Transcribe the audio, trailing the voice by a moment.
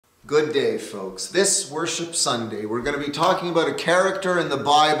Good day, folks. This Worship Sunday, we're going to be talking about a character in the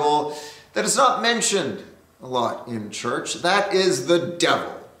Bible that is not mentioned a lot in church. That is the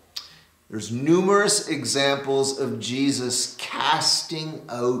devil. There's numerous examples of Jesus casting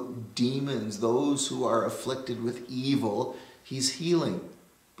out demons, those who are afflicted with evil. He's healing.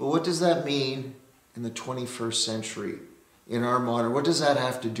 But what does that mean in the 21st century? In our modern, what does that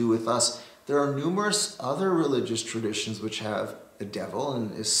have to do with us? There are numerous other religious traditions which have a devil.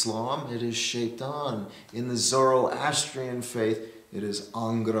 In Islam, it is Shaitan. In the Zoroastrian faith, it is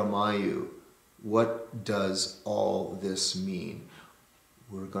Angra Mainyu. What does all this mean?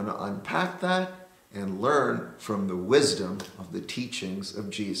 We're going to unpack that and learn from the wisdom of the teachings of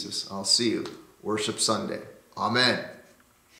Jesus. I'll see you Worship Sunday. Amen.